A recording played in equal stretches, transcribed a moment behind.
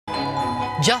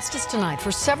Justice tonight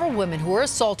for several women who were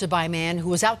assaulted by a man who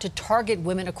was out to target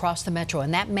women across the metro.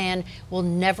 And that man will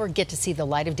never get to see the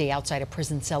light of day outside a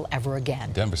prison cell ever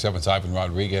again. Denver 7's Ivan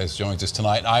Rodriguez joins us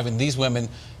tonight. Ivan, these women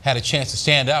had a chance to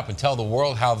stand up and tell the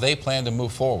world how they plan to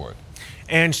move forward.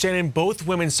 And Shannon, both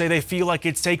women say they feel like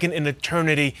it's taken an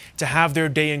eternity to have their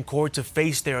day in court to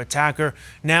face their attacker.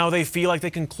 Now they feel like they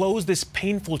can close this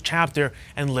painful chapter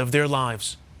and live their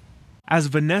lives. As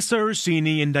Vanessa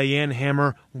Ursini and Diane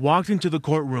Hammer walked into the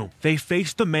courtroom, they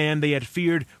faced the man they had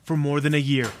feared for more than a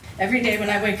year. Every day when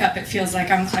I wake up, it feels like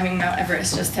I'm climbing Mount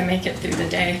Everest just to make it through the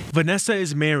day. Vanessa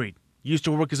is married, used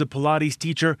to work as a Pilates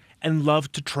teacher, and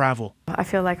loved to travel. I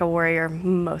feel like a warrior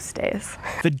most days.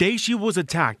 The day she was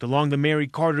attacked along the Mary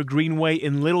Carter Greenway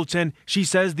in Littleton, she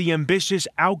says the ambitious,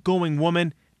 outgoing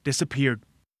woman disappeared.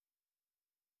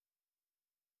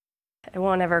 It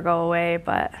won't ever go away,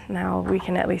 but now we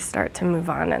can at least start to move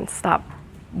on and stop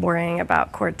worrying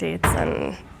about court dates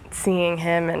and seeing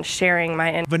him and sharing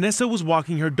my... Vanessa was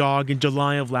walking her dog in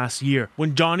July of last year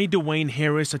when DeWayne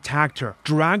Harris attacked her,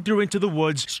 dragged her into the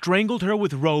woods, strangled her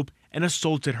with rope, and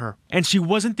assaulted her. And she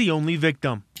wasn't the only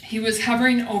victim. He was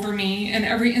hovering over me, and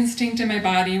every instinct in my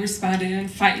body responded in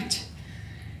fight.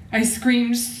 I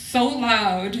screamed so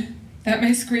loud that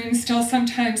my scream still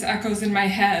sometimes echoes in my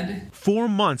head. 4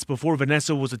 months before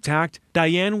Vanessa was attacked,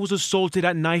 Diane was assaulted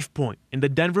at knife point in the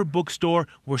Denver bookstore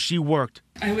where she worked.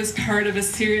 I was part of a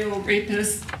serial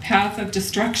rapist's path of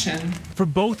destruction. For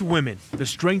both women, the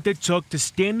strength it took to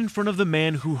stand in front of the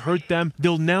man who hurt them,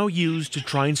 they'll now use to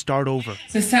try and start over.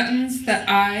 The sentence that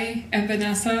I and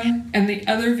Vanessa and the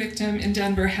other victim in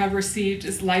Denver have received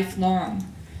is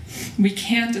lifelong. We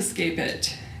can't escape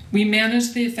it. We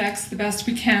manage the effects the best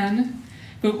we can,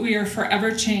 but we are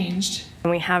forever changed.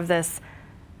 We have this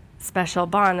special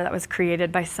bond that was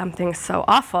created by something so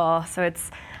awful. So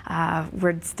it's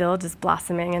we're still just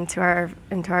blossoming into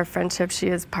our friendship. She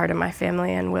is part of my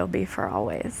family and will be for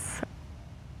always.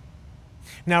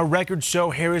 Now, records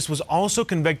show Harris was also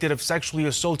convicted of sexually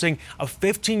assaulting a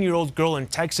 15-year-old girl in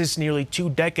Texas nearly 2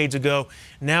 decades ago.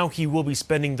 Now he will be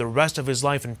spending the rest of his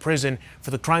life in prison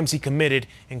for the crimes he committed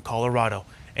in Colorado.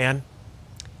 And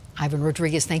Ivan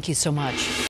Rodriguez, thank you so much.